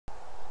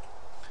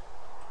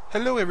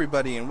Hello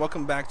everybody and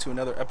welcome back to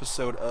another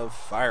episode of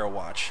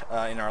Firewatch.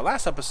 In our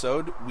last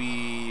episode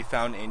we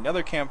found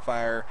another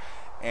campfire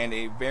and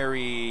a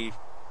very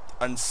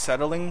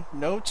unsettling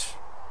note.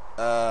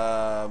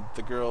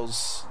 The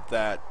girls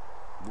that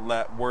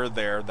were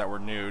there, that were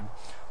nude,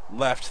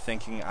 left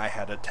thinking I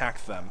had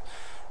attacked them.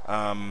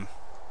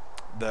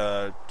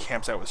 The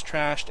campsite was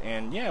trashed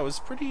and yeah, it was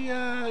pretty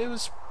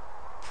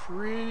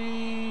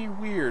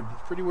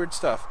weird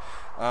stuff.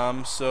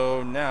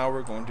 So now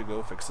we're going to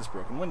go fix this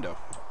broken window.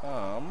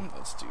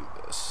 Let's do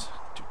this.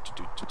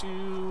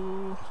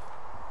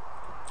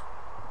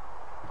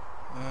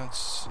 Let's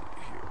see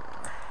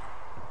here.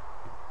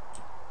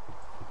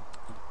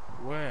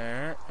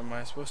 Where am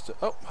I supposed to?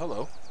 Oh,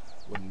 hello,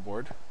 wooden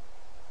board.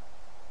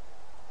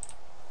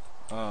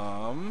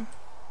 Wooden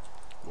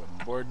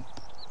board.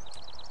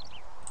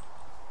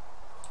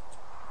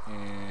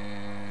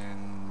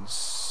 And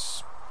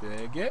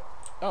spigot.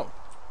 Oh.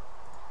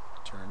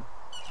 Turn.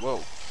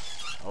 Whoa.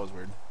 That was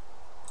weird.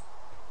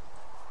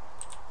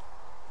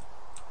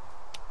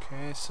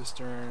 Okay,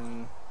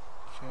 cistern.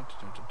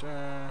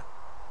 Okay,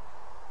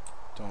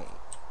 don't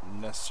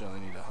necessarily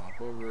need to hop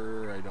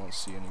over. I don't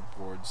see any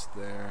boards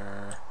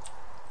there.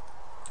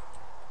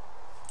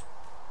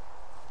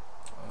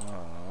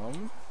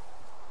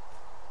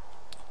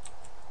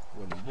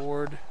 Wooden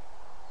board.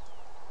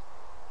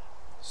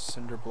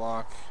 Cinder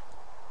block.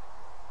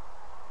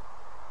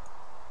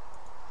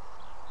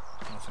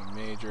 Nothing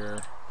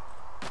major.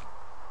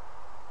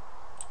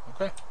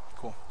 Okay,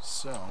 cool.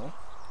 So,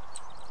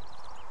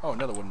 oh,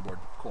 another wooden board.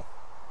 Cool.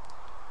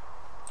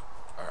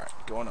 Alright,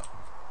 going up.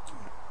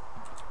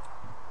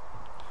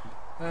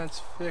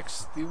 Let's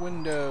fix the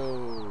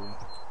window.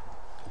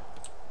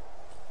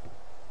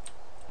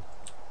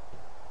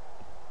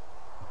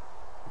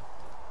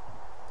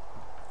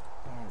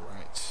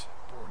 Alright,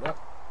 board up.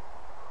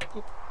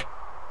 Oop.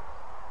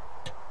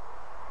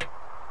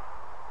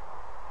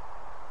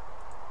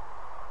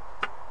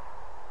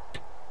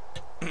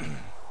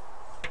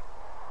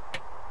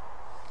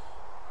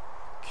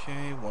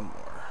 Okay, one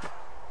more.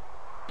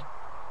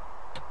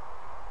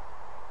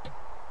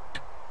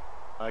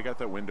 I got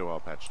that window all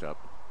patched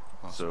up.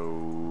 Awesome. So,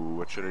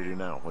 what should I do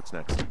now? What's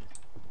next?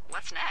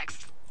 What's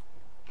next?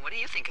 What do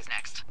you think is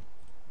next?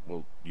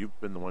 Well, you've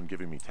been the one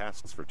giving me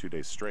tasks for 2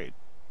 days straight.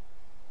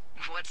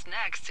 What's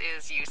next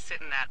is you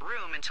sit in that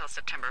room until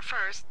September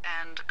 1st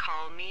and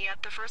call me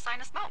at the first sign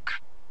of smoke.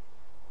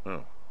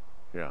 Oh,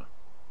 yeah.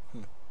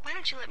 Why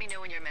don't you let me know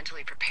when you're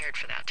mentally prepared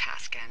for that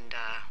task and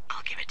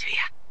I'll give it to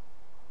you.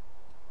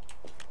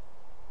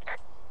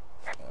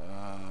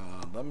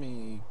 Let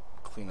me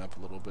clean up a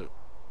little bit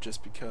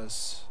just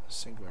because.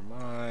 Singular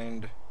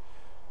mind.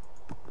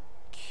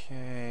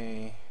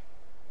 Okay.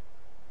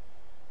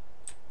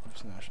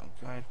 Where's the National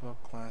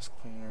Guidebook? Glass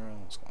cleaner.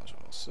 Let's go on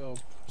soap.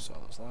 Saw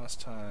those last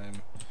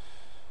time.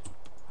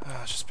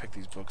 Let's just pick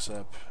these books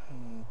up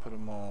and put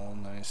them all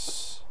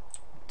nice,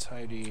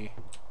 tidy.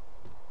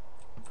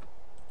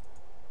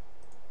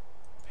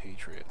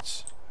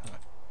 Patriots. Huh.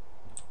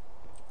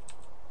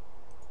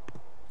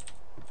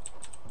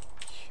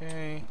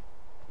 Okay.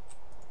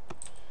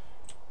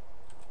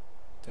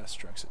 Death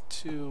strikes at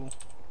 2.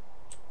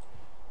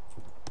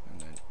 And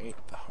then 8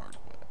 the hard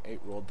way.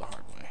 8 rolled the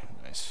hard way.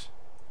 Nice.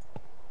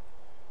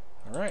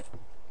 Alright.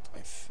 I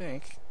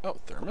think... oh,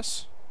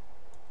 thermos?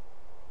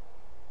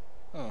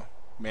 Oh.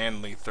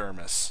 Manly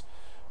thermos.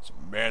 It's a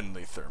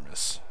manly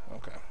thermos.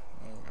 Okay.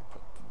 I'm gonna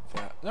put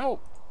that...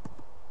 no!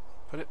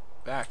 Put it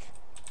back.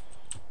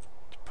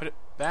 Put it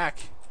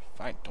back.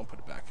 Fine, don't put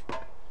it back.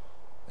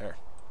 There.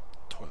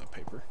 Toilet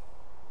paper.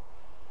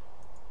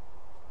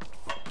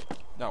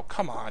 No,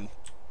 come on.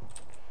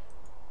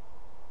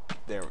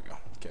 There we go.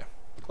 Okay.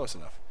 Close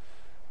enough.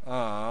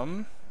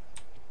 Alright.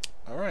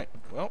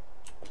 Well,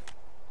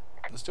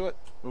 let's do it.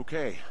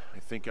 Okay, I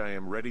think I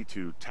am ready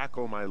to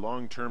tackle my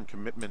long-term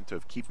commitment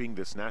of keeping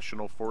this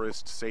national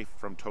forest safe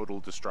from total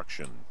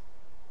destruction.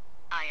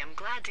 I am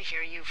glad to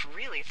hear you've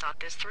really thought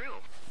this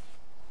through.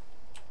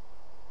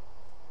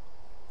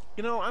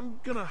 You know, I'm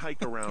gonna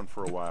hike around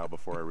for a while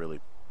before I really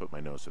put my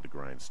nose to the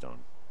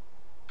grindstone.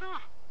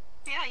 Oh,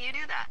 yeah, you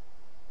do that.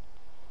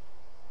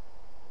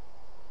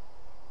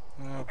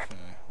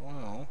 Okay,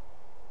 well...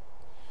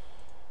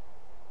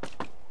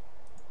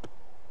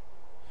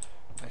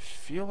 I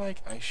feel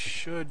like I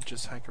should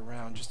just hike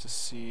around just to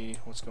see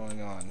what's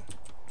going on.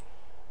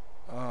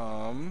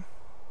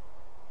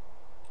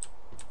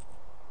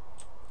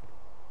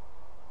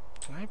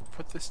 Can I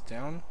put this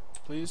down,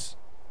 please?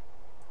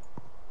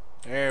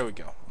 There we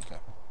go. Okay.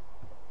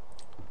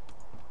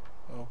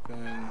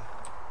 Open.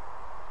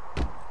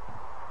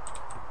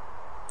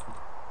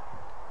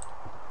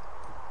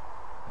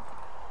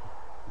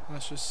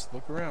 Let's just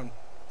look around,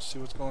 see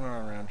what's going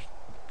on around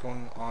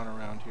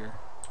here.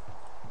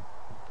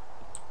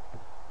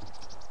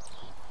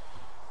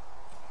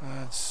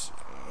 Let's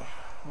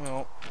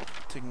well,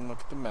 taking a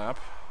look at the map.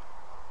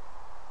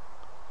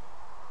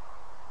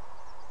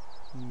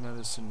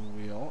 Medicine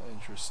wheel,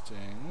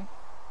 interesting.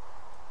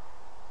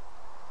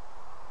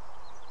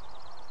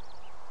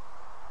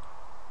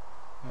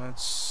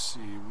 Let's see.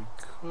 We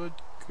could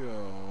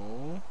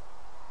go...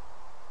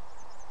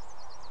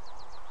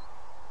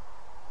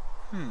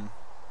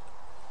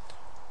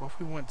 What if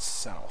we went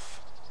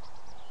south?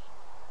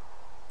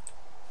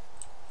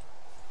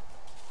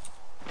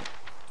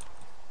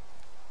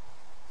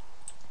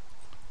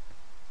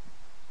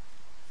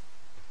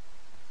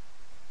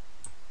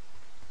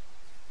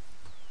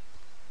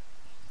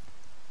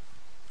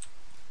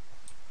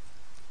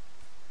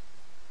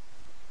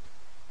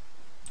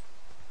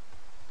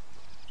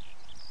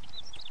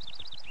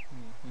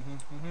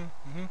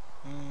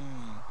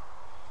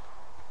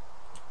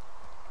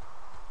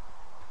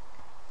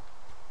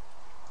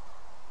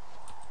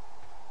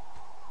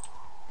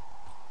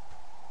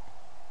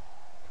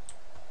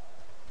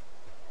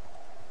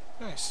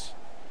 Nice.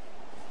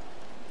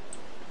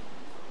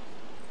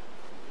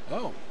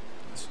 Oh,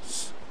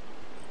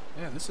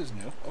 this is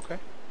new. Okay,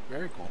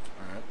 very cool.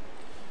 All right.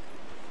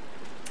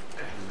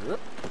 Yep.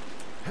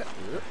 Yep.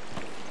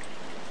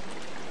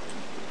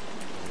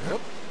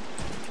 Yep.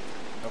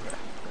 Okay.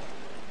 Cool.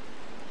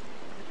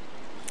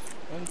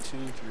 1, 2,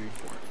 3,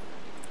 4.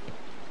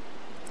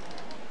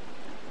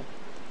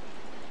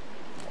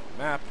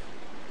 Map.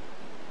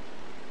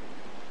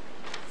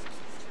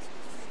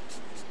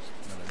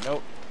 Another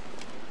note.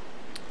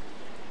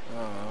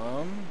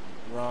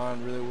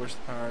 Ron really wished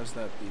the powers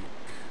that the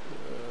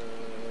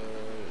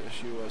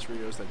issue was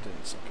Rios that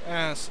didn't suck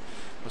ass.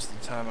 Most of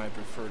the time I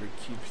prefer to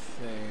keep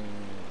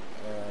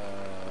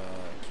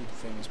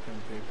things pen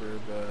and paper,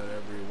 but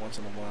every once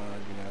in a while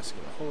I'd be nice to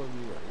get a hold of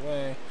you right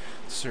away.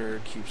 Sir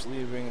keeps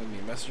leaving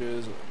me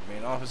messages at the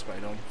main office, but I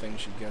don't think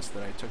she guessed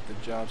that I took the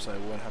job so I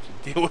wouldn't have to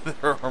deal with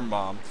her or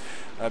mom.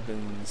 I've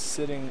been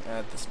sitting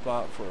at the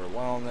spot for a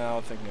while now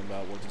thinking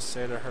about what to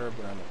say to her,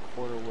 but I'm a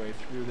quarter way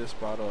through this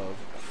bottle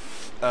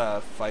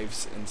of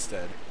Fifes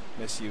instead.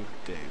 Miss you,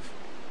 Dave.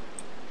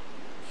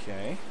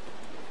 Okay.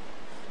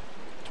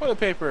 Toilet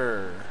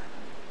paper.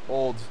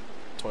 Old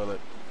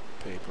toilet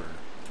paper.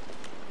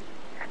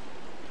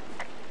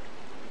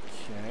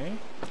 Okay.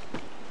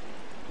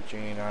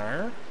 Jane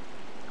Eyre.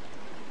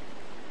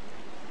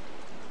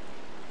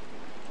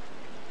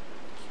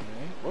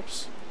 Okay.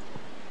 Whoops.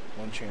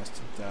 One chance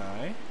to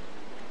die.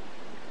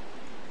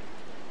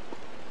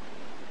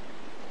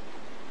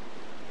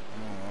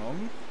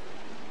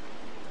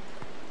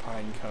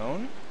 Pine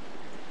cone.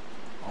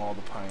 All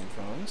the pine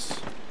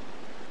cones.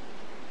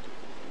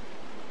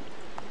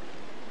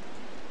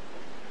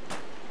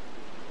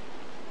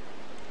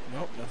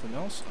 Nope, nothing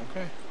else.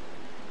 Okay.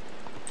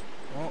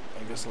 Well,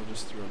 I guess I'll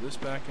just throw this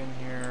back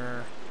in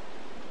here.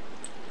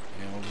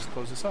 And we'll just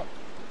close this up.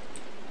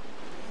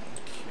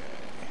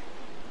 Okay.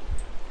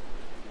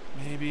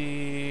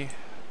 Maybe...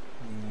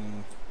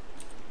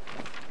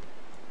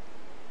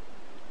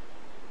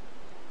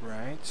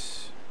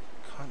 Right.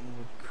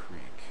 Cottonwood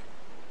Creek.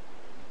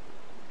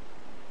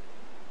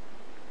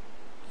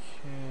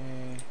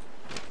 Okay.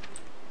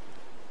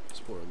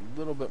 Explore a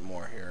little bit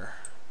more here.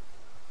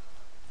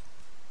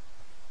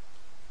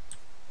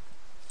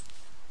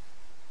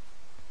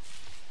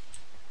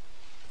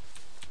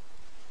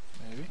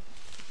 Maybe.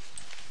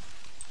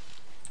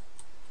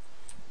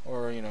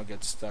 Or, you know,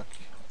 get stuck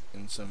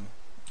in some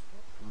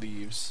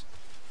leaves,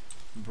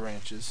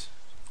 branches.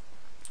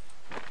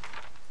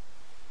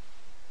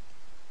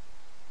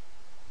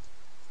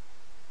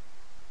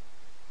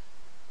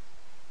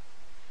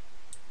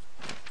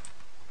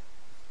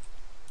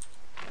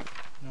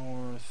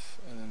 North,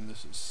 and then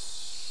this is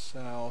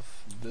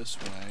south this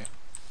way.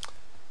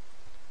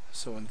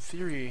 So in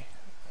theory,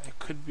 I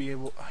could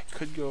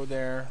go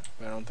there,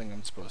 but I don't think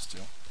I'm supposed to.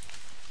 At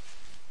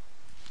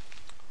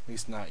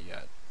least not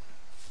yet.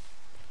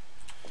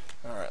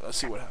 Alright, let's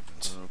see what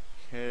happens.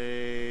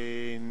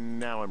 Okay,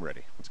 now I'm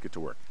ready. Let's get to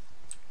work.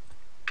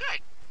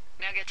 Good.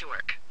 Now get to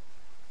work.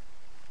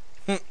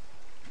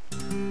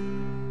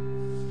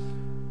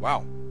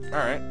 Wow.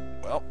 Alright,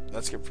 well,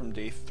 let's get from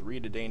day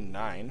 3 to day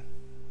 9.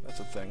 That's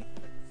a thing.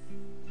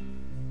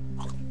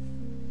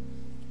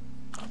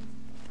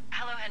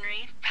 Hello,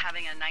 Henry.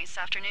 Having a nice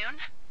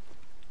afternoon?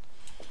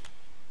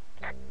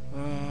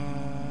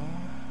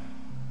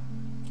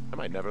 I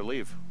might never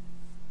leave.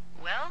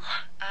 Well,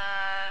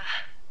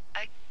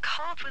 I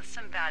called with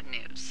some bad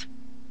news.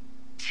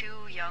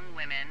 2 young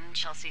women,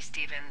 Chelsea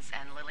Stevens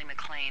and Lily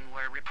McLean,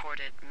 were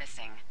reported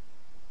missing.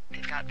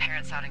 They've got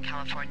parents out in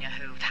California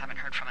who haven't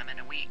heard from them in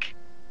a week.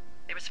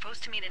 They were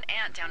supposed to meet an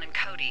aunt down in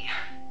Cody.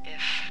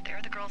 If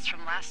they're the girls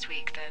from last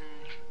week, then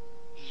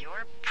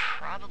you're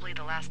probably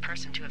the last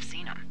person to have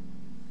seen them.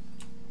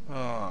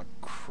 Oh,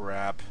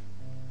 crap.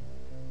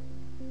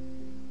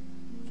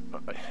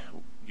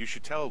 You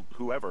should tell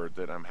whoever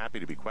that I'm happy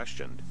to be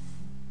questioned.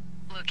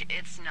 Look,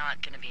 it's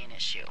not gonna be an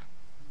issue.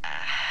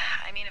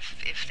 I mean,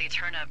 if they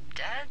turn up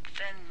dead,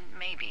 then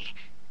maybe.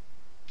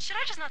 Should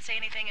I just not say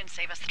anything and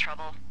save us the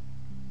trouble?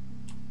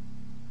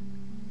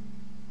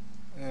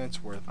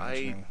 It's worth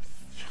mentioning.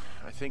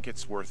 I think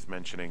it's worth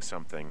mentioning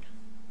something.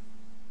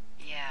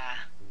 Yeah.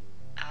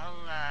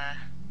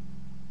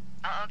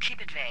 I'll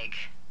keep it vague.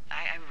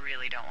 I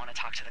really don't want to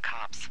talk to the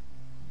cops.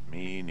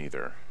 Me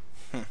neither.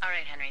 All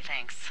right, Henry,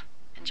 thanks.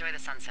 Enjoy the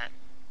sunset.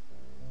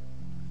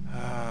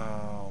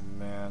 Oh,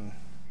 man.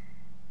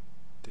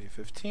 Day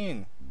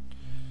 15.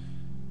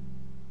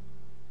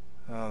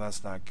 Oh,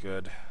 that's not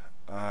good.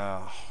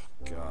 Oh,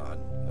 God.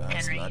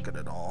 That's Henry? not good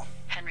at all.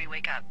 Henry,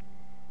 wake up.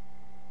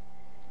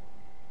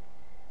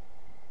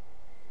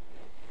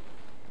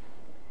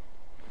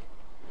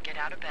 Get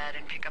out of bed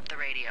and pick up the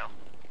radio.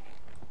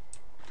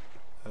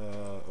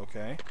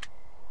 Okay.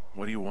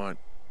 What do you want?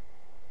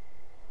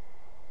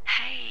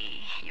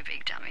 Hey, you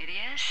big dumb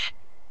idiot.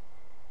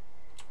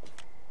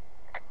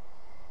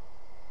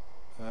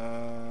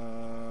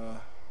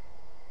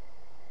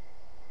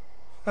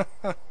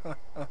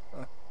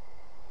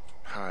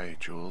 Hi,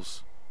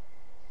 Jules.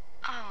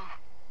 Oh,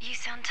 you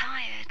sound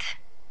tired.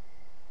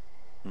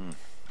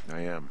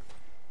 I am.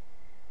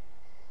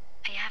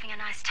 Are you having a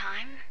nice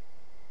time?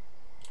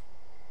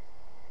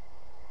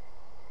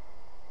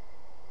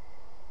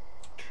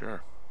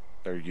 Sure.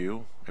 Are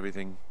you?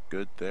 Everything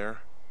good there?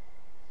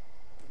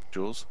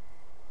 Jules?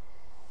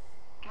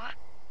 What?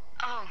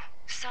 Oh,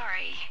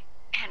 sorry,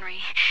 Henry.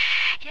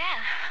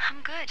 Yeah,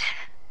 I'm good.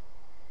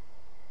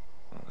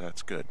 Well,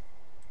 that's good.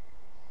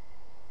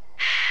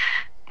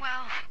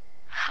 Well,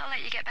 I'll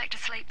let you get back to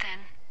sleep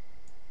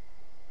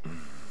then.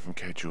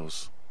 Okay,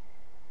 Jules.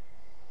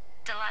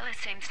 Delilah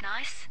seems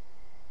nice.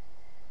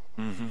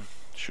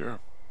 Sure.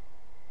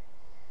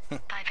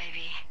 Bye,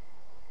 baby.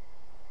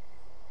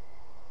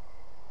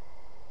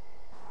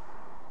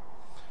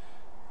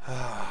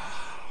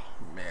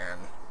 Man.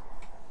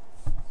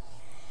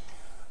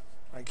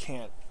 I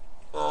can't.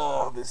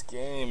 Oh, this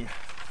game.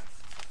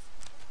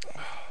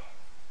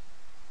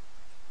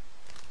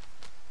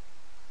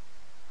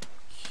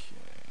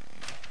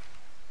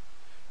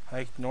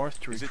 Hike north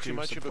to Is it too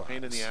much of a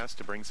pain in the ass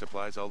to bring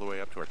supplies all the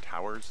way up to our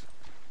towers?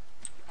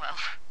 Well,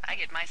 I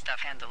get my stuff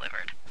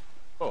hand-delivered.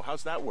 Oh,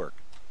 how's that work?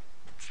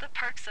 It's the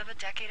perks of a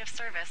decade of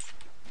service.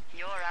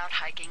 You're out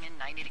hiking in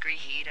 90-degree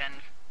heat,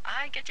 and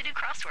I get to do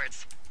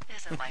crosswords.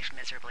 Isn't life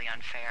miserably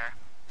unfair?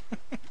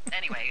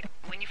 Anyway,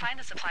 when you find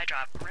a supply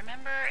drop,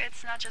 remember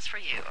it's not just for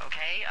you,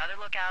 okay? Other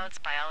lookouts,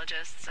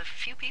 biologists, a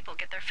few people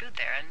get their food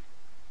there, and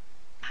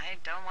I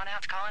don't want to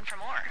have to call in for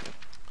more.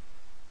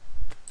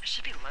 There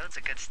should be loads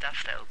of good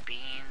stuff, though.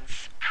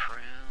 Beans,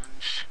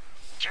 prunes,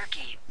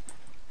 jerky.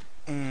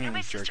 You know,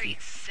 my sister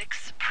eats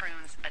 6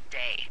 prunes a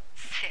day.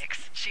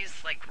 6.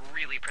 She's, like,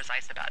 really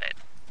precise about it.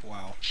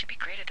 Wow. She'd be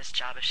great at this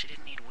job if she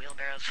didn't need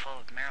wheelbarrows full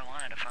of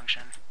marijuana to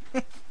function.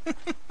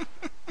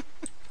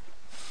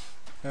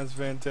 That's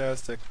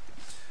fantastic.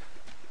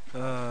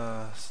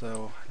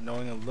 So,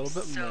 knowing a little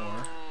bit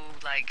more. So,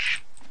 like,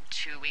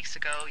 2 weeks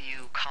ago,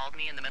 you called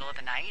me in the middle of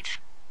the night.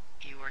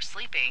 You were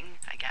sleeping,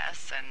 I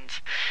guess, and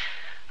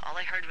all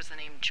I heard was the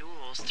name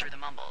Jules through the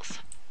mumbles.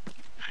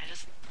 I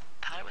just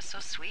thought it was so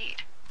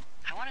sweet.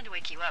 I wanted to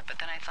wake you up, but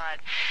then I thought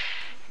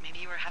maybe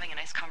you were having a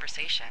nice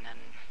conversation, and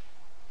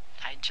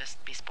I'd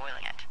just be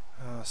spoiling it.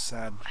 Oh,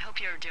 sad. I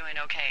hope you're doing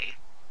okay,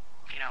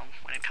 you know,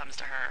 when it comes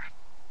to her.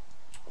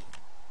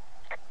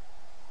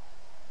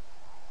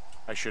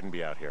 I shouldn't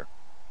be out here.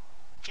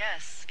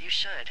 Yes, you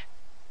should.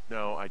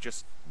 No, I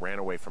just ran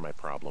away from my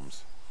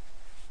problems.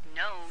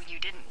 No, you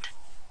didn't.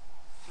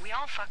 We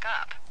all fuck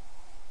up.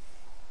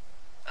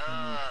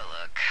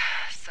 Look,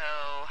 so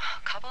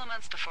a couple of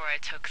months before I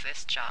took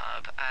this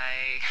job,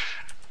 I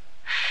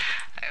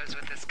was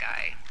with this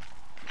guy,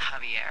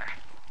 Javier.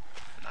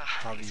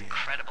 He's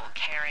incredible,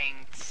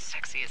 caring,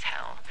 sexy as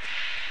hell.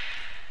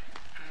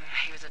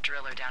 He was a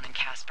driller down in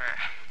Casper.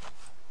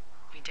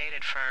 We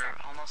dated for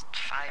almost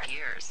 5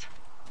 years.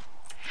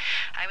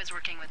 I was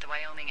working with the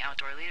Wyoming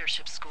Outdoor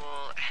Leadership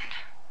School, and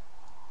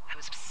I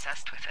was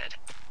obsessed with it.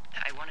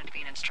 I wanted to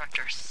be an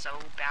instructor so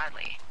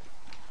badly.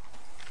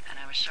 And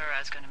I was sure I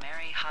was going to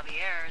marry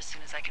Javier as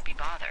soon as I could be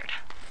bothered.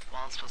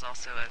 Waltz was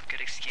also a good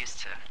excuse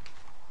to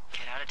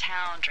get out of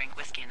town, drink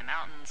whiskey in the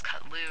mountains,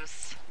 cut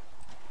loose.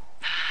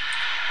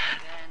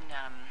 Then,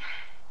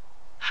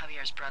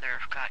 Javier's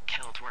brother got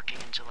killed working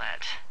in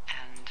Gillette,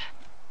 and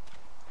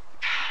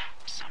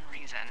for some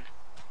reason,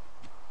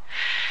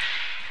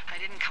 I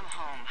didn't come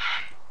home.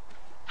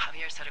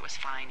 Javier said it was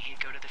fine.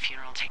 He'd go to the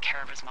funeral, take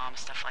care of his mom,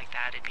 stuff like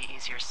that. It'd be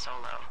easier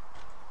solo.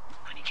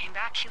 When he came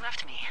back, he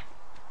left me.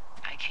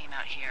 I came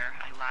out here,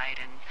 I lied,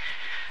 and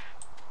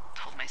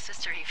told my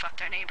sister he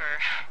fucked our neighbor.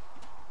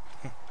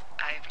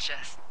 I've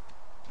just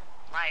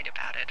lied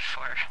about it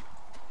for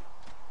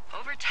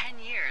over 10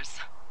 years.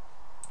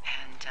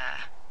 And,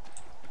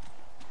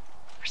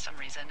 for some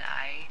reason,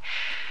 I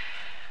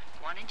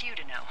wanted you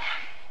to know.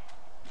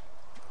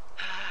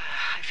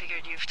 I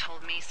figured you've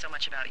told me so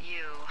much about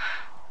you,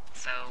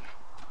 so,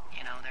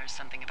 you know, there's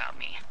something about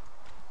me.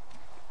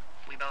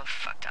 We both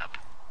fucked up.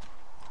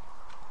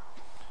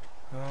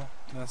 Well,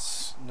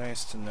 that's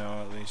nice to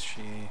know. At least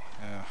she...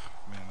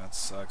 man, that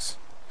sucks.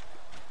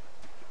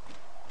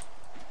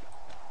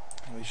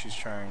 At least she's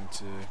trying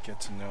to get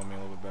to know me a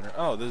little bit better.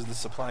 Oh, this is the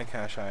supply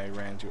cache I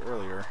ran into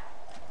earlier.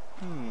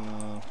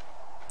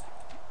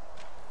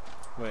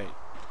 Wait.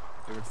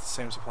 If it's the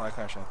same supply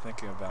cache I'm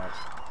thinking about...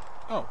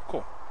 Oh,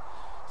 cool.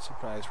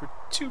 Surprise for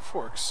 2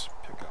 forks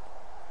pickup.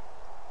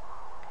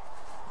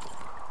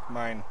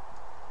 mine.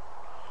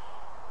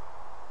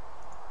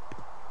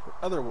 For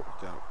other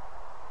workout,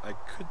 I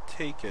could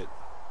take it.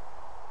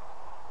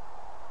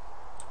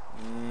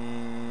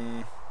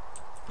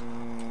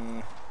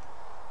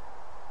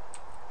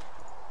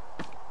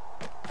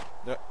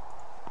 Yeah.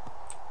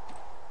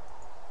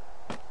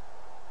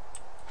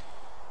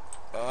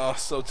 Oh,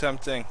 so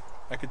tempting.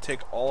 I could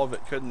take all of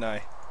it, couldn't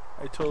I?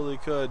 I totally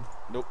could.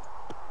 Nope.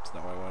 That's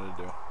not what I wanted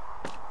to do.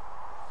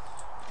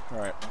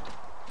 Alright.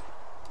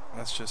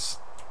 Let's just...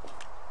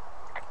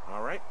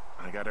 Alright,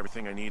 I got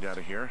everything I need out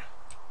of here.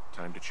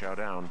 Time to chow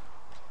down.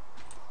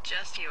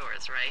 Just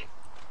yours, right?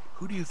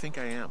 Who do you think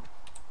I am?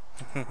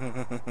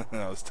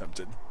 I was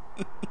tempted.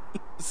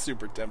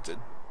 Super tempted.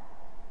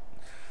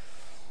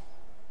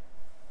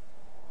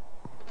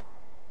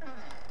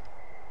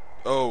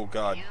 Oh,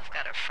 God. You've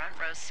got a front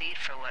row seat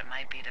for what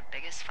might be the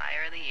biggest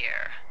fire of the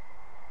year.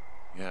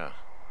 Yeah,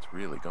 it's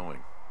really going.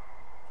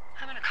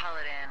 I'm gonna call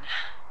it in.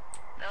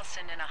 They'll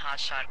send in a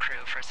hotshot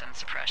crew for some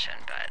suppression,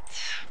 but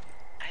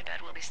I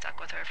bet we'll be stuck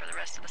with her for the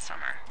rest of the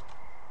summer.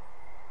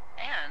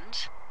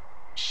 And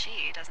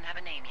she doesn't have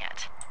a name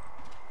yet.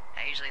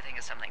 I usually think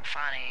of something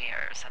funny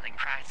or something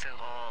practical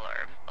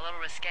or a little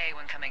risque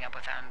when coming up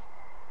with them.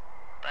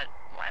 But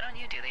why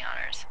don't you do the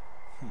honors?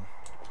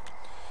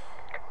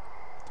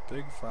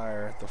 Big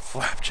fire, the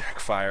Flapjack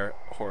fire,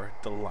 or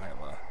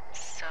Delilah.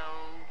 So,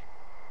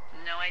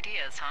 no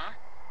ideas, huh?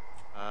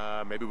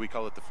 Maybe we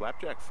call it the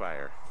Flapjack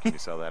Fire. Can you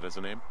sell that as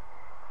a name?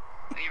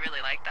 You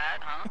really like that,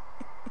 huh?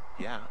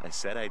 Yeah, I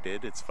said I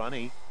did. It's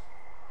funny.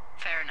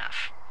 Fair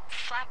enough.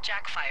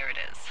 Flapjack fire it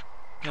is.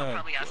 He'll Oh,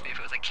 probably ask God. me if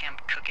it was a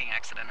camp cooking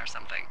accident or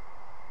something.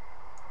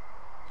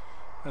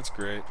 That's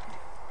great.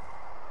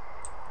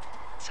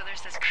 So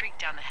there's this creek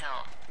down the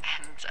hill,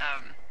 and,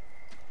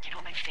 you know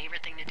what my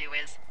favorite thing to do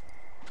is?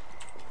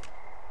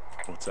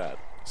 What's that?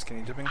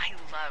 Skinny dipping? I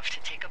love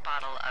to take a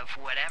bottle of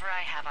whatever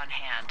I have on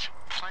hand,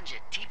 plunge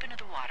it deep into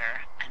the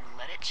water, and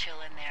let it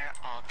chill in there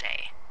all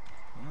day.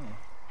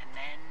 And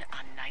then,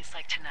 on nights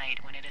like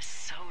tonight, when it is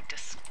so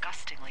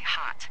disgustingly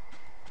hot,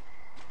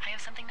 I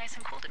have something nice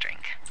and cool to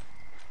drink.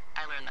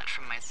 I learned that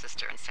from my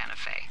sister in Santa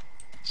Fe.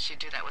 She'd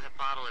do that with a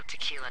bottle of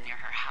tequila near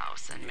her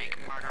house and make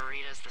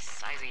margaritas the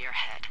size of your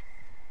head.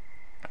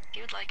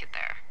 You'd like it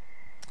there.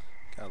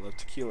 Gotta love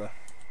tequila.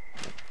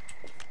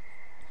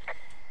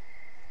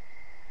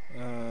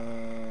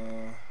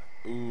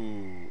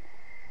 Ooh.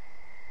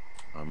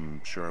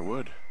 I'm sure I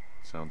would.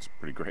 Sounds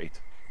pretty great.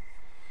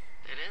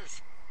 It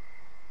is.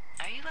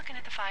 Are you looking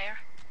at the fire?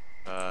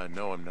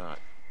 No, I'm not.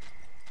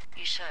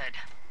 You should.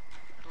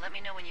 Let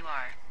me know when you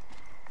are.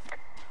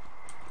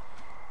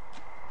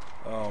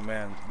 Oh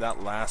man,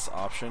 that last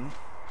option,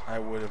 I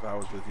would if I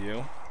was with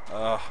you.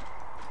 Ugh,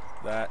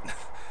 that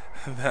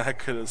that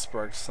could have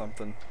sparked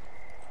something.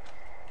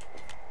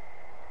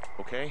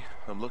 Okay,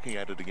 I'm looking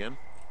at it again.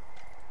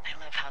 I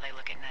love how they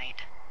look at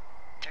night.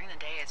 During the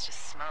day it's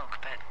just smoke,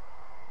 but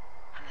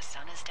when the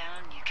sun is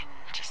down, you can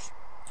just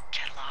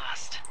get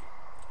lost.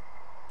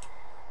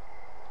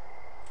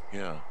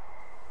 Yeah.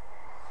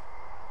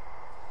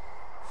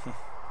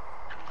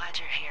 I'm glad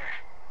you're here.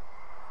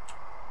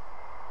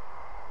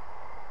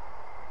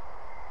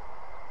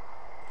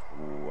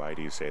 Why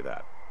do you say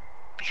that?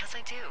 Because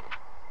I do.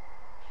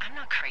 I'm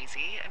not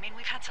crazy. I mean,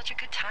 we've had such a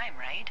good time,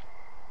 right?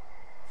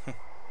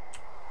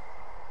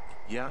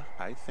 Yeah,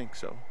 I think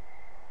so.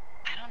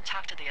 I don't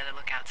talk to the other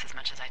lookouts as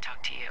much as I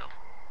talk to you.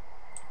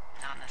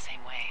 Not in the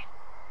same way.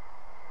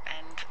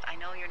 And I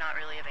know you're not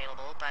really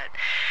available, but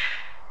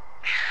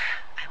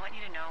I want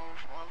you to know,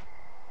 well,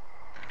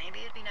 maybe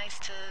it'd be nice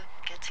to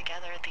get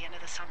together at the end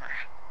of the summer.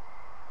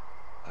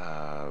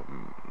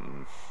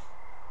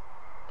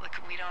 Look,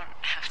 we don't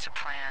have to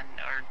plan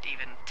or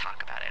even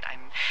talk about it.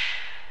 I'm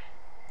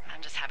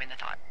just having the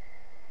thought.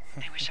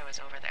 I wish I was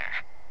over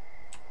there.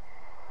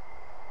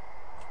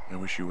 I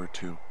wish you were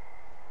too.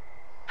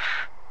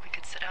 We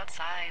could sit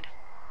outside.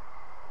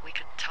 We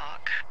could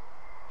talk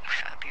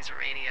without these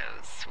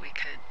radios. We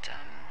could,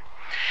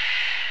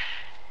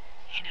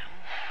 you know.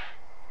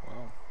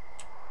 Wow.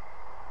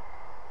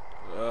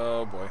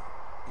 Oh boy.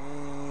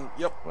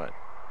 Yep. What?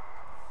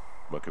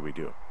 What could we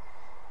do?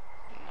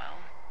 Well,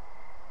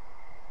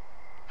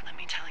 let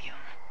me tell you.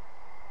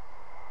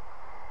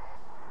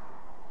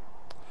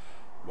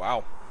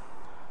 Wow.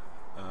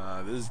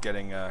 This is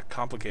getting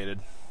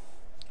complicated.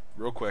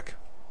 Real quick.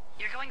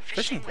 You're going Fishing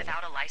fishing pole.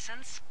 without a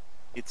license?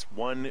 It's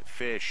one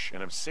fish,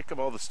 and I'm sick of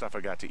all the stuff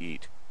I got to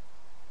eat.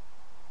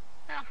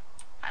 No,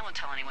 I won't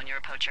tell anyone you're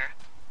a poacher.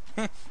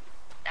 That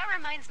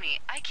reminds me,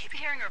 I keep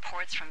hearing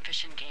reports from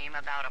Fish and Game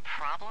about a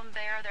problem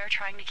bear they're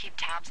trying to keep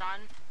tabs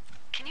on.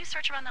 Can you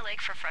search around the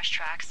lake for fresh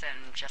tracks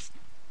and just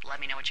let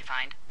me know what you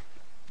find?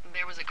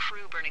 There was a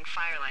crew burning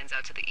fire lines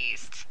out to the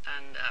east,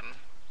 and,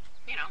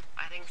 you know,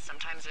 I think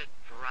sometimes it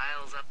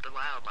riles up the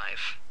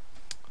wildlife.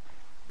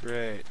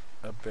 Great.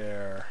 A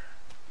bear.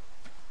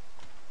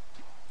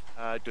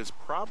 Does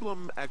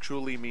problem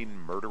actually mean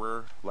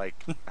murderer? Like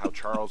how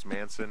Charles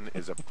Manson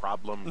is a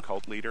problem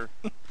cult leader?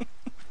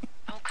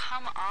 Oh,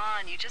 come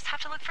on. You just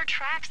have to look for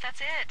tracks, that's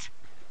it.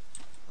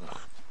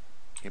 Ugh.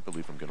 Can't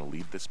believe I'm gonna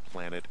leave this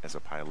planet as a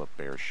pile of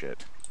bear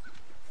shit.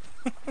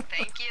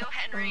 Thank you,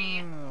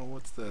 Henry.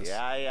 What's this?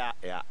 Yeah.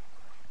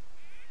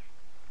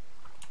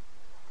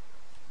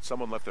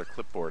 Someone left their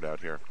clipboard out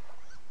here.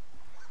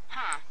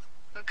 Huh.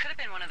 It could have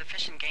been one of the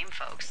Fish and Game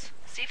folks.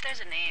 See if there's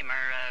a name or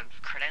a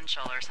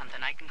credential or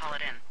something. I can call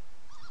it in.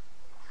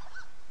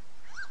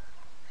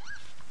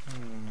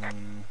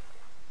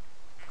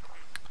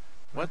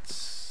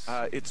 What's...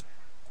 It's...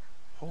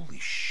 Holy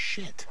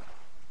shit.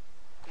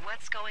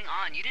 What's going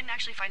on? You didn't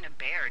actually find a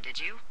bear, did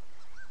you?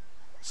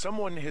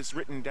 Someone has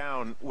written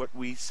down what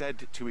we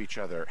said to each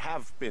other,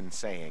 have been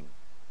saying.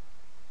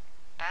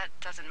 That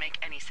doesn't make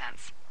any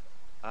sense.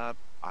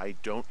 I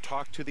don't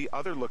talk to the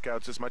other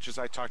lookouts as much as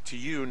I talk to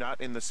you, not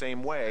in the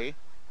same way.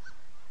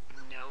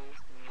 No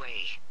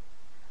way.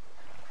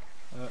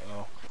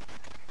 Uh-oh.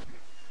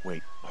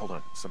 Wait, hold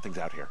on. Something's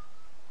out here.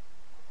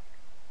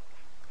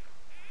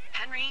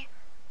 Henry?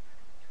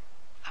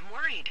 I'm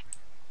worried.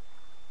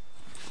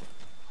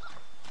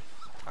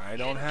 I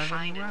don't have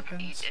any You didn't find and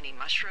weapons. eat any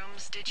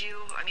mushrooms, did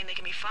you? I mean, they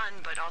can be fun,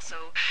 but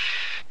also,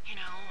 you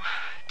know,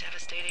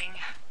 devastating.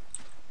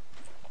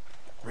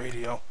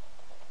 Radio.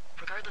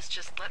 Regardless,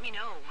 just let me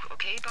know,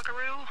 okay,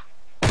 buckaroo?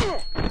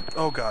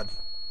 Oh, God.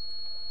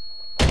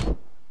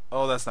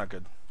 Oh, that's not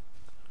good.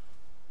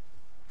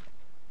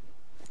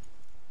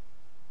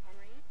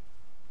 Henry?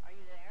 Are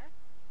you there?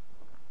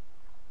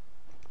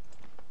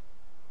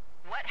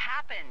 What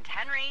happened,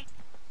 Henry?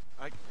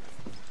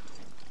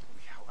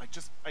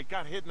 I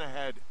got hit in the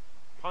head.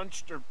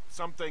 Punched or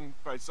something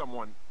by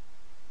someone.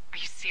 Are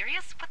you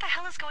serious? What the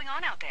hell is going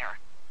on out there?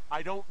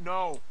 I don't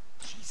know.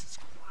 Jesus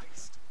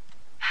Christ.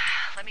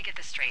 Let me get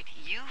this straight.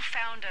 You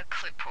found a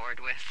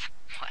clipboard with,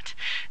 what,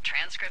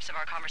 transcripts of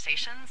our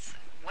conversations?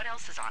 What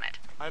else is on it?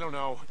 I don't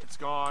know. It's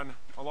gone,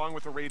 along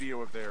with a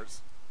radio of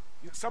theirs.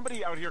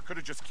 Somebody out here could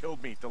have just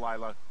killed me,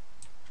 Delilah.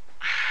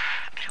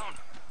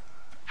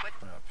 What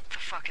the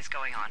fuck is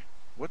going on?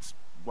 What's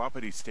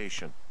Wapiti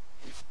Station?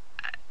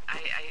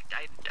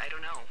 I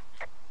don't know.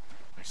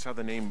 I saw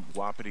the name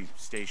Wapiti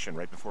Station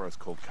right before I was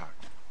cold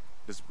cocked.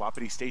 Does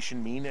Wapiti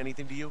Station mean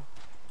anything to you?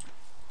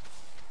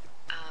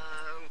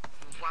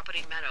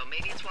 Wapiti Meadow.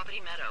 Maybe it's Wapiti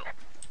Meadow.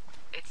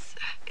 It's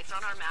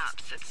on our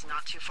maps. It's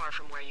not too far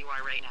from where you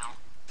are right now.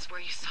 It's where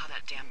you saw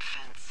that damn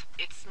fence.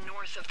 It's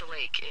north of the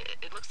lake.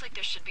 It looks like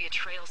there should be a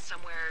trail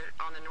somewhere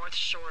on the north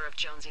shore of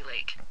Jonesy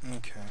Lake.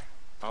 Okay.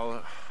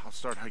 I'll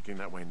start hiking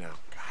that way now.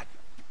 God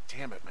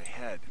damn it, my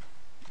head.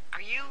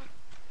 Are you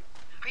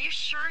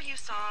sure you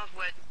saw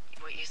what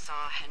you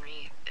saw,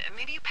 Henry?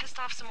 Maybe you pissed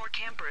off some more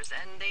campers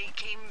and they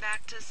came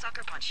back to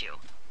sucker punch you.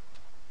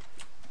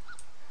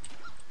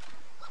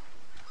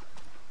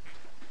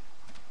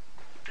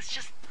 This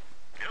just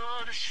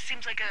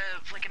seems like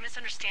a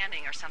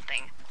misunderstanding or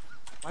something.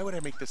 Why would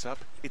I make this up?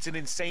 It's an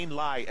insane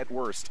lie at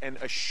worst, and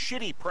a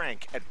shitty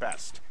prank at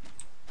best.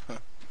 And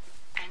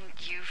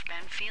you've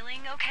been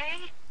feeling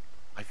okay?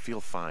 I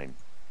feel fine.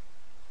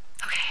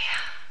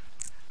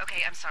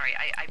 Okay, I'm sorry.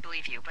 I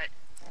believe you, but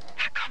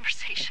that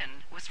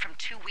conversation was from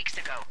 2 weeks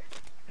ago.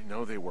 I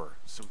know they were.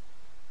 So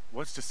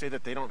what's to say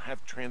that they don't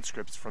have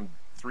transcripts from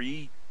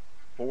 3,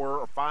 4,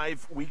 or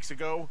 5 weeks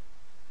ago?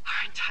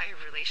 Our entire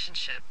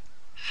relationship,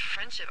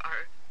 friendship,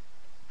 our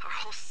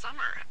whole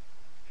summer.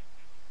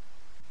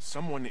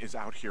 Someone is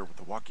out here with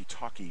a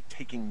walkie-talkie,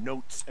 taking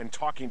notes and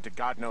talking to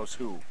God knows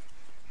who.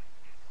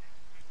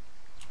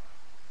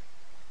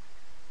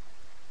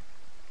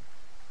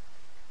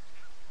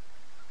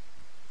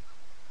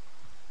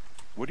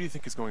 What do you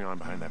think is going on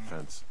behind that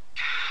fence?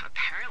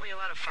 Apparently a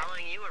lot of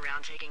following you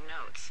around taking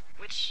notes,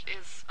 which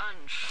is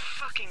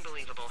unfucking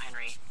believable,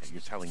 Henry.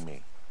 You're telling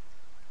me.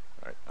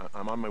 All right,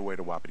 I'm on my way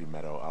to Wapiti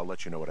Meadow. I'll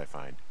let you know what I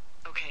find.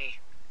 Okay.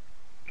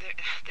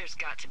 There's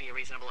got to be a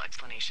reasonable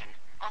explanation.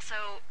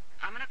 Also,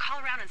 I'm gonna call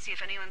around and see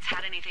if anyone's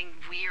had anything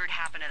weird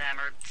happen to them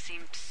or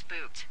seemed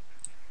spooked.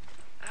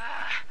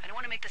 I don't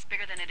want to make this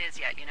bigger than it is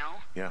yet, you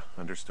know? Yeah,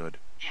 understood.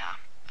 Yeah,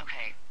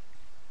 okay.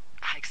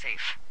 Hike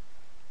safe.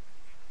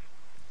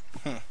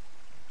 I'm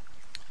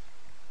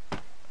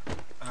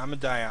gonna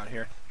die out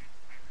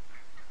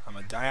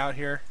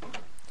here.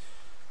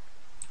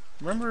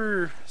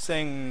 Remember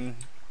saying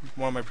in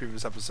one of my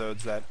previous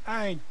episodes that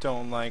I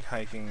don't like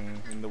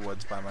hiking in the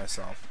woods by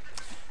myself.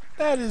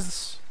 That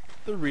is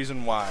the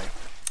reason why.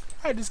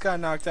 I just got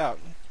knocked out.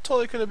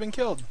 Totally could have been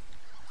killed.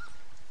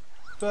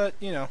 But,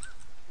 you know,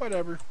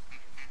 whatever.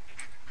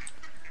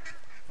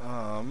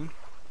 I'm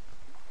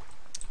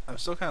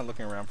still kind of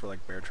looking around for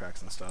like bear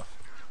tracks and stuff.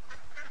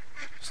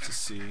 Just to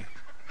see.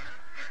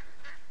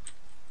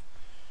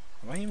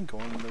 Am I even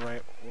going the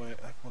right way?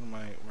 Like,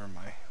 where am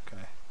I?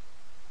 Okay.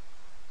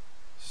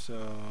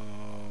 So...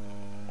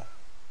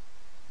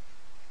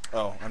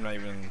 Oh, I'm not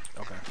even...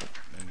 Okay.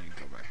 I need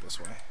to go back this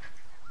way.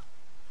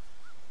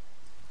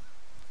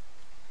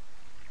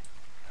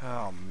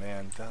 Oh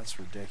man, that's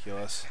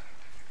ridiculous.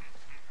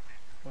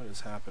 What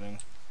is happening?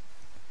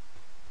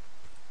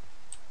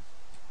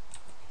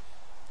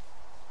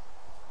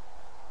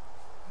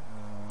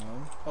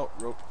 Oh,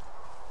 rope.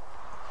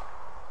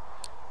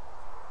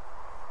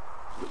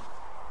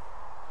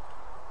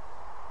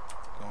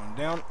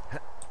 down.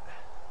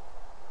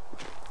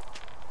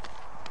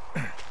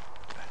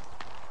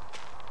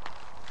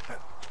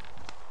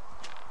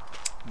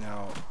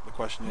 Now, the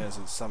question is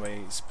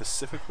somebody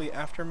specifically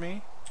after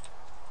me?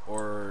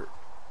 Or...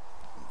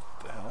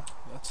 what the hell?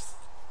 That's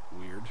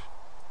weird.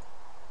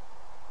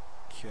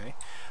 Okay.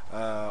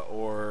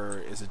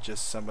 Or is it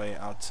just somebody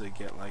out to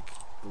get, like,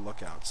 the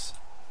lookouts?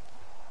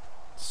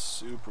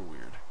 Super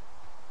weird.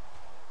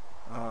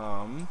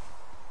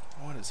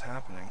 What is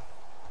happening?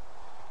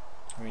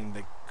 I mean,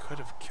 they could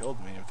have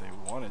killed me if they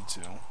wanted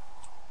to.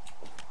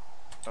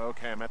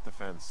 Okay, I'm at the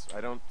fence.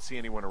 I don't see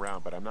anyone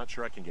around, but I'm not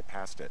sure I can get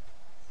past it.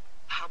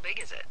 How big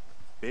is it?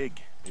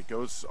 Big. It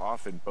goes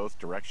off in both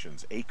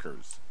directions.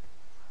 Acres.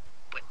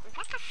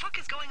 What the fuck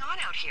is going on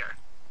out here?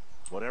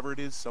 Whatever it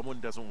is, someone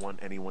doesn't want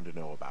anyone to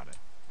know about it.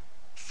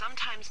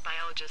 Sometimes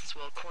biologists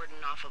will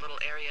cordon off a little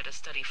area to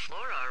study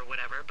flora or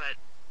whatever, but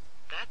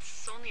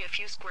that's only a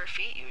few square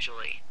feet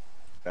usually.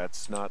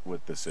 That's not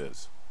what this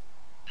is.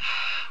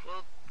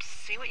 Well,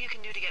 see what you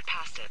can do to get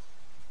past it.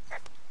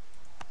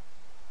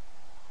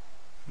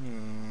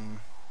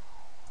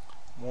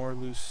 More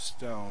loose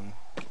stone.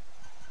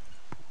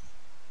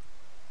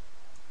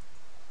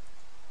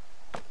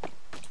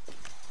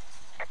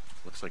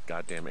 Looks like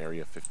goddamn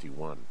Area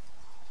 51.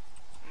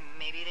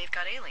 Maybe they've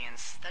got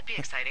aliens. That'd be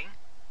exciting.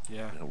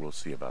 Yeah. Yeah, we'll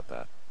see about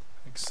that.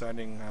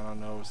 Exciting, I don't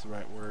know is the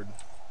right word.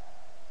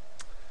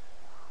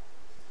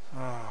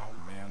 Oh,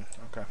 man.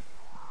 Okay.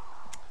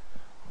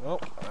 Well,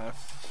 I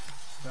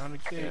found a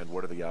gate. And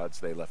what are the odds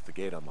they left the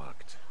gate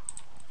unlocked?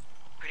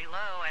 Pretty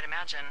low, I'd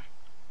imagine.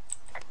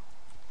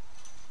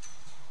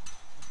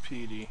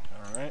 PD.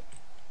 Alright.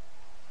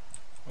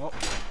 Well.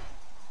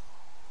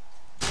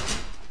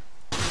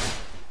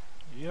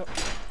 Yep.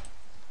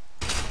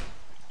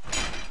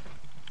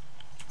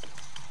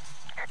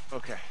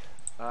 Okay.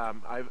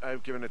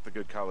 I've given it the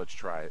good college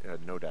try.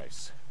 No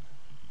dice.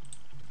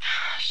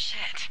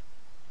 Shit.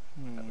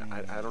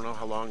 I don't know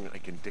how long I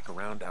can dick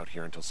around out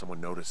here until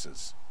someone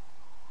notices.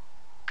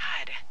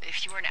 God,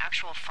 if you were an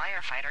actual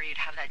firefighter, you'd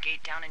have that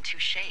gate down in 2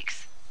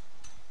 shakes.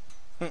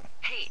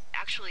 Hey,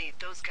 actually,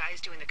 those guys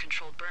doing the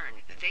controlled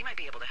burn, they might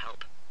be able to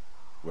help.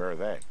 Where are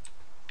they?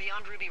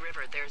 Beyond Ruby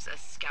River, there's a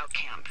scout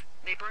camp.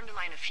 They burned a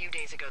line a few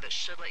days ago that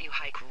should let you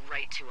hike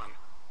right to them.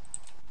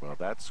 Well,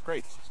 that's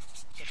great.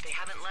 If they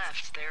haven't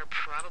left, they're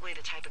probably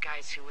the type of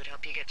guys who would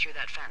help you get through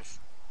that fence.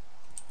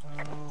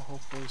 Oh,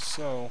 hopefully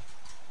so.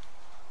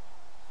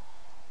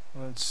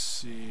 Let's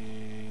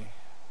see.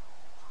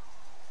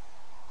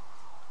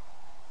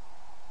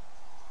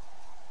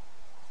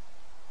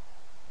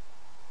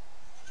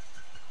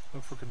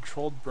 Look for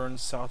controlled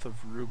burns south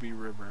of Ruby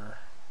River.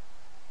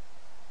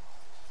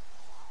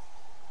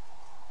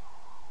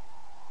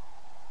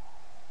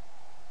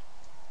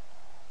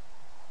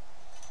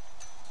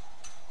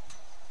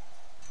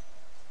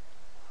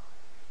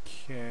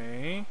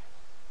 Okay.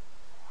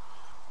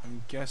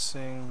 I'm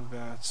guessing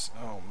that's...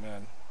 oh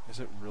man, is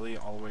it really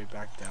all the way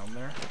back down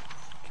there?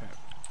 Okay.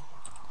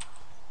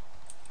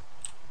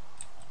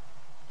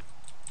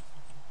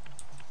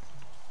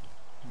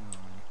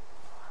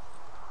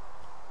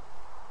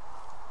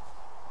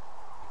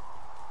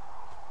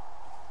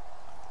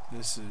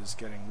 This is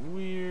getting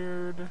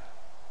weird.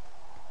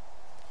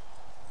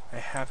 I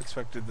half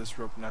expected this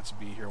rope not to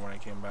be here when I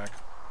came back.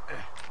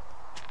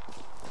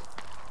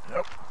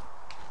 Nope.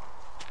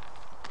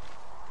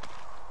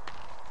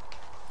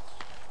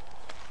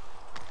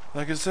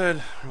 Like I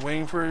said,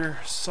 waiting for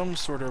some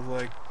sort of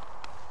like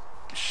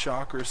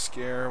shock or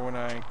scare when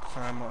I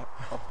climb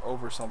up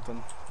over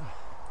something.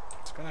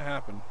 It's gonna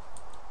happen.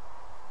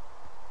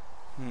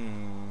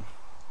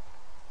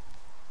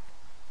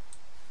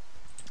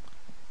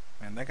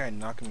 Man, that guy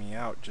knocking me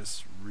out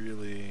just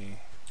really...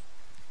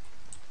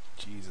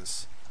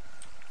 Jesus.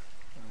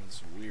 That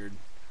was weird.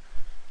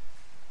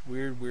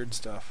 Weird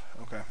stuff.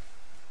 Okay.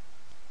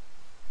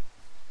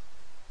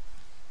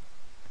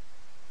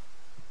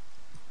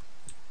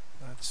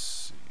 Let's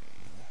see.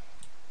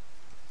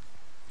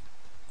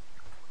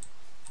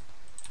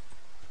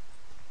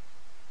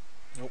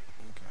 Nope.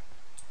 Okay.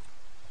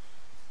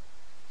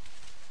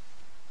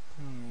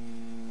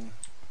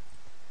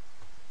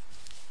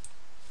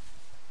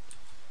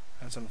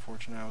 That's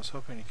unfortunate. I was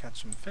hoping to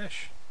catch some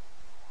fish.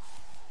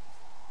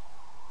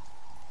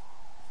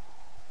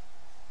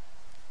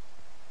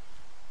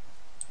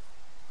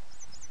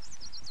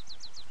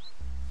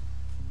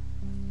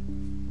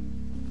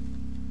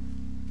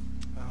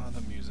 The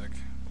music.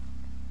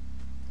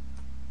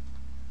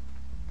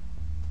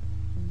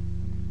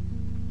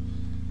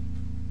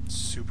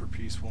 Super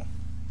peaceful.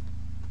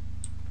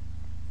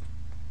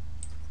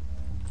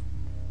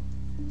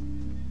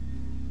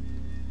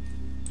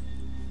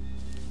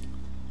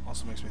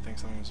 Also makes me think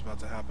something was about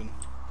to happen.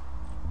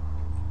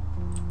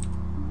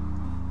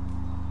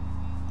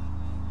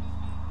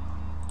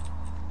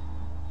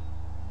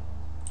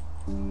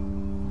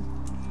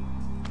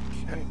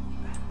 Okay.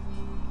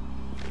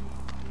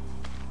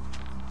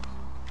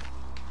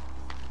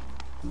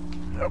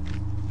 Nope.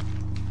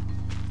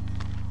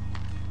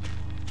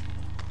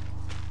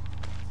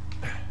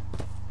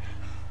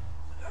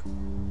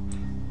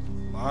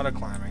 lot of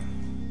climbing.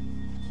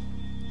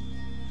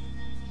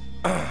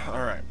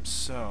 Alright,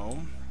 so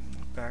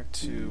back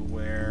to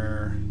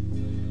where, I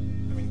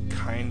mean,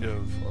 kind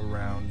of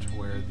around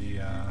where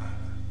the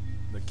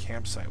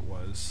campsite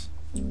was,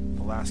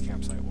 the last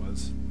campsite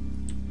was.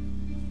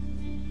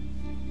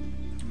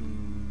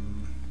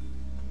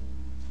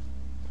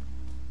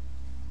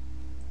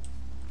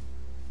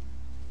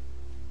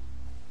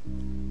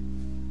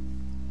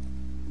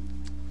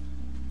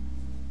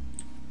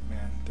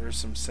 Man, there's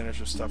some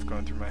sinister stuff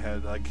going through my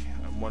head. Like,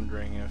 I'm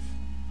wondering if,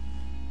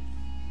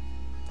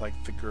 like,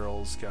 the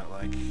girls got,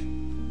 like,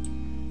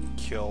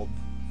 killed,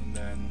 and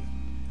then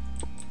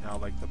now,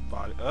 like, the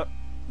body...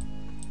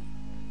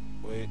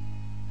 Wait.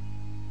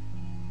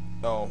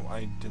 Oh,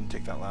 I didn't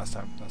take that last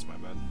time. That's my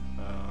bad.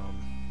 I'm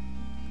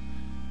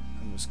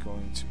just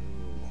going to...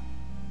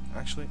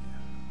 Actually,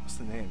 what's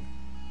the name?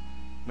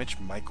 Mitch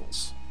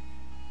Michaels.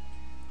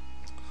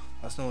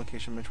 Last known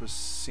location, Mitch was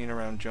seen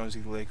around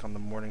Jonesy Lake on the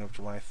morning of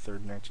July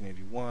 3rd,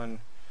 1981.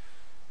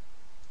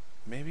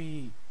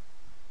 Maybe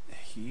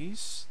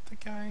he's the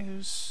guy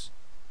who's...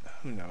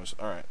 Who knows?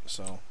 Alright,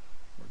 so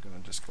we're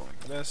going to just go like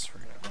this. We're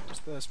going to close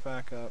this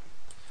back up,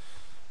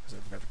 because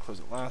I forgot to close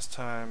it last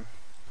time.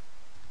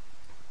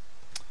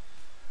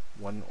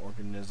 One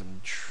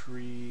organism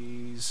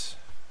trees.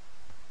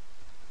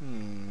 I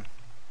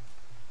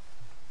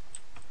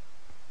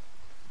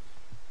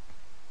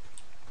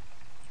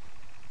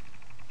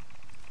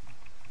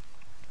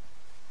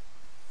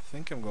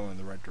think I'm going in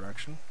the right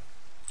direction.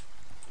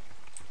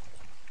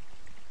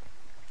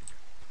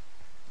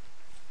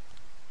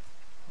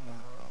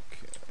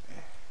 Okay.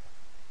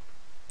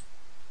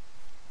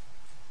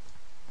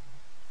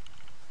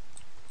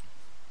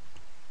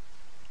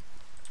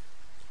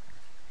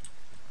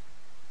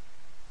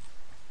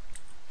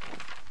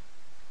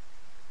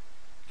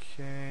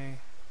 Okay.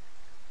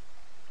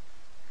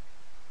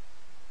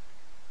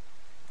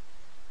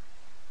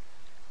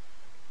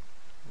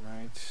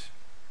 Right.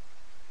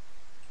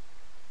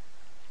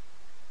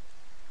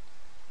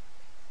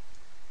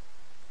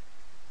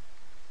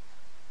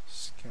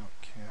 Scout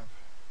camp.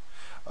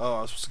 Oh,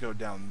 I was supposed to go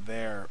down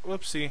there.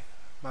 Whoopsie.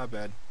 My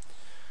bad.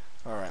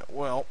 Alright,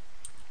 well.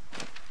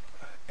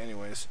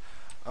 Anyways.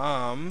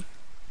 I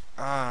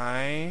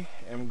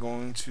am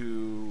going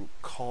to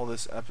call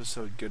this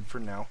episode good for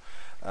now.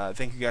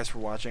 Thank you guys for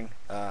watching.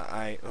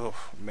 Oh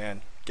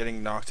man,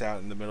 getting knocked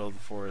out in the middle of the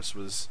forest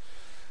was,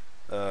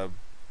 I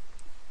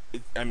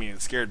mean,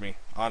 it scared me,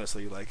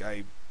 honestly.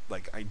 I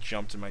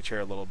jumped in my chair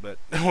a little bit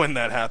when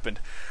that happened.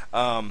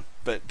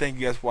 But thank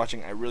you guys for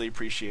watching. I really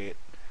appreciate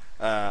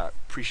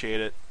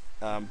it.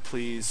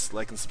 Please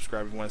like and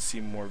subscribe if you want to see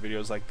more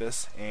videos like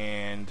this,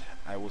 and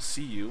I will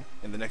see you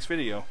in the next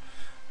video.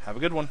 Have a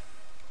good one.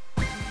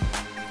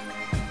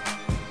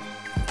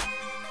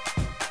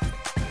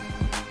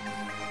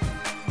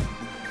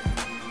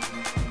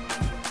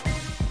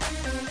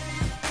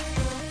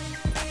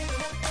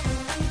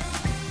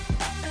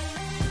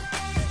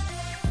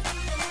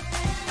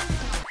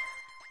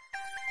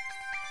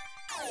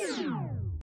 Yeah.